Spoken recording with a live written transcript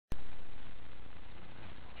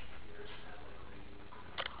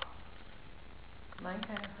mine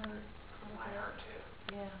kind of hurt. Mine hurt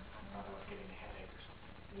too. Yeah. I thought I was getting a headache or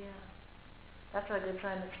something. Yeah. That's a good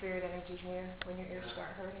sign that spirit energy's near, when your ears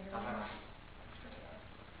start hurting.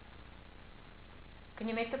 Can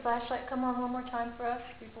you make the flashlight come on one more time for us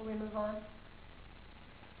before we move on?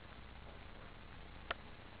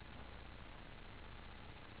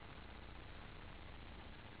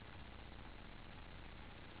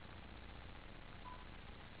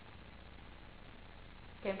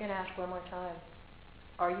 Okay, I'm going to ask one more time.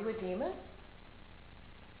 Are you a demon?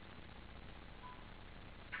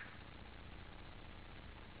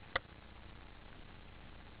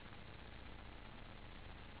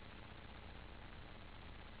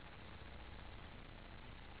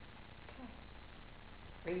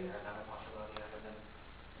 Are you? Is there another possibility other than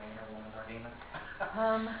saying everyone is our demon?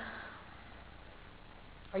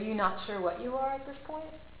 Are you not sure what you are at this point?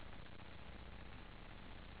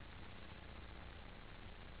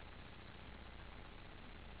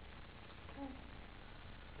 Okay.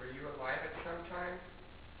 Were you alive at some time?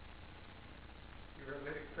 You were a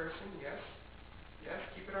living person? Yes? Yes?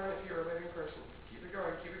 Keep it on if you're a living person. Keep it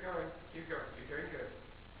going, keep it going, keep going. You're doing good.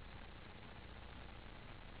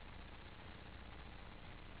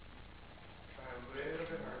 Try a little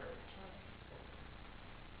bit harder.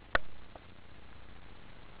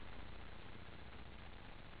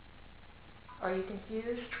 Are you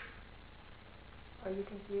confused? Are you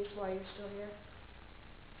confused why you're still here?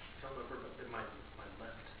 Feel over my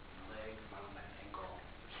left leg, my ankle.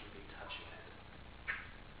 There should be touching it.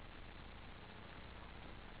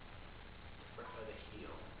 Right by the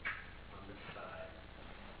heel on this side.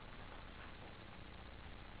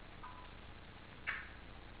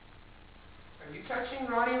 Are you touching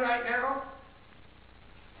Ronnie right now?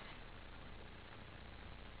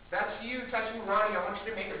 That's you touching Ronnie. I want you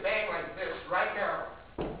to make a bang like this right now.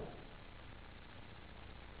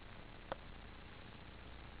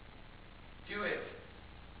 Do it.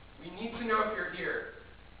 We need to know if you're here.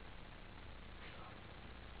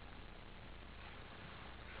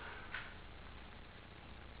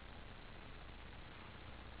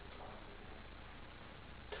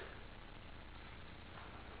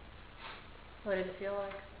 What does it feel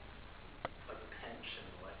like? Like a pinch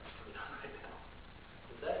and like coming on right now.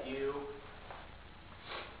 Is that you?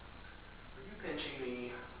 Are you pinching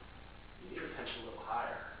me? You need to pinch a little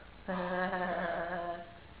higher. Are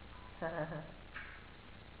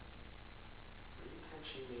you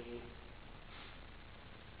pinching me?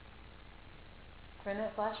 Turn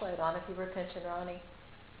that flashlight on if you were pinching Ronnie. We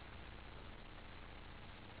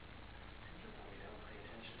don't pay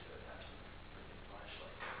attention to it. That's a freaking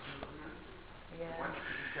flashlight. Yeah.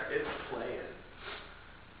 It's playing.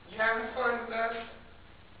 You having fun with us?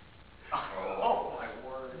 Oh my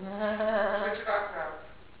word. Switch it off now.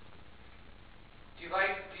 Do you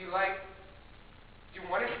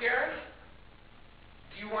want to scare us?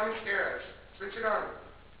 Do you want to scare us? Switch it on.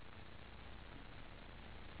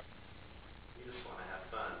 You just want to have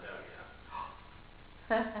fun, don't you?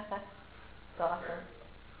 It's awesome.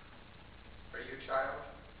 Are you a child?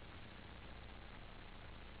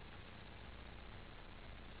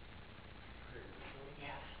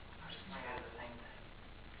 Yes. I had the same thing.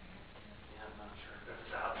 Yeah, I'm not sure if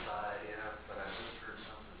it's outside, yeah, but I just heard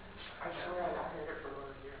something inside. I swear I heard it from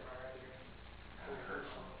over here, right here. I heard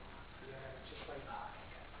something. Yeah, just like that.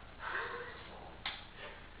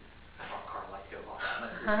 I saw a car light go off. I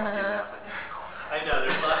know,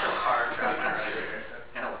 there's lots of car traffic right here.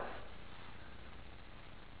 Anyway.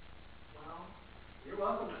 Well, you're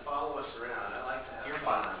welcome to follow us around. I like to have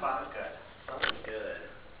fun. Fun's good. Fun's good.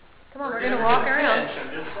 Come on, we're going to walk around.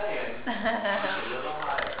 I'm just saying. A little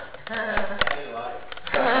higher. How do you like?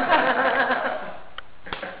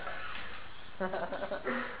 I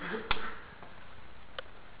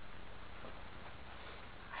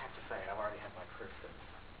have to say, I've already had my Christmas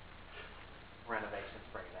renovations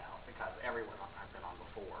sprayed out because everyone I've been on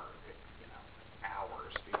before, it's,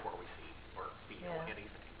 hours before we see or feel anything,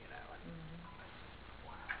 And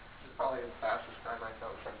wow. This is probably the fastest time I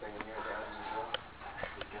felt something in here down in the wall. I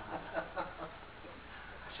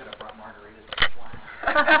should have brought margaritas to the flat.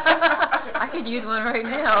 I could use one right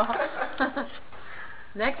now.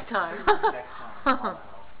 Next time. Next time.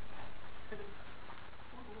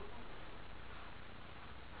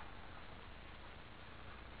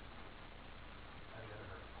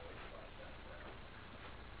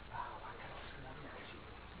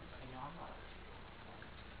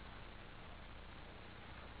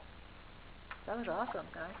 That was awesome,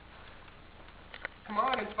 guys. Come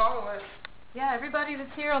on and follow us. Yeah, everybody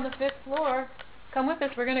that's here on the 5th floor, come with us.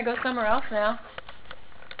 We're going to go somewhere else now.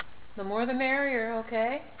 The more the merrier,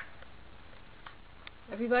 okay?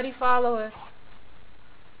 Everybody follow us.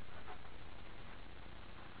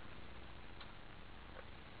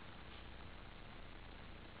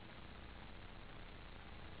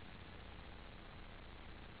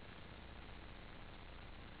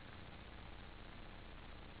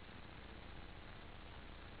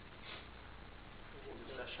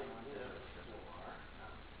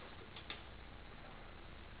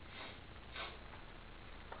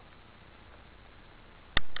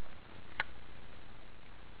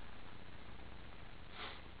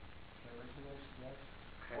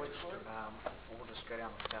 go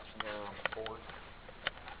down the steps and go on the board.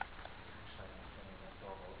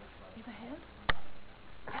 You have a hand?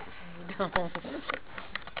 No.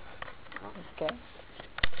 Okay.